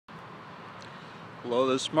Hello,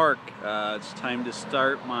 this is Mark. It's time to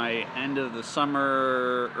start my end of the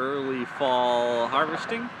summer, early fall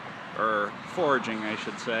harvesting, or foraging, I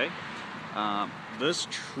should say. This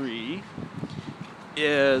tree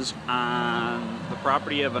is on the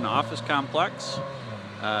property of an office complex.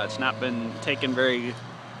 It's not been taken very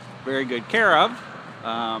good care of,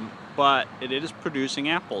 but it is producing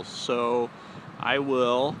apples. So I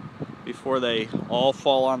will, before they all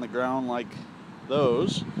fall on the ground like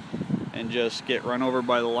those, and just get run over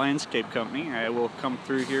by the landscape company, I will come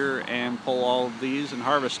through here and pull all of these and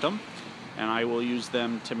harvest them, and I will use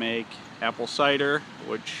them to make apple cider,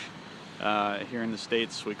 which here in the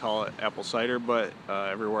States we call it apple cider, but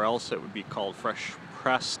everywhere else it would be called fresh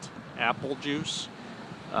pressed apple juice.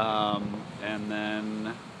 And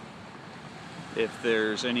then if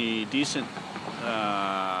there's any decent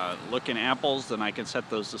looking apples, then I can set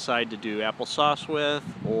those aside to do applesauce with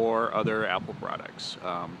or other apple products.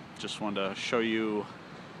 Just wanted to show you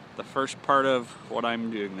the first part of what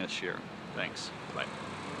I'm doing this year. Thanks. Bye.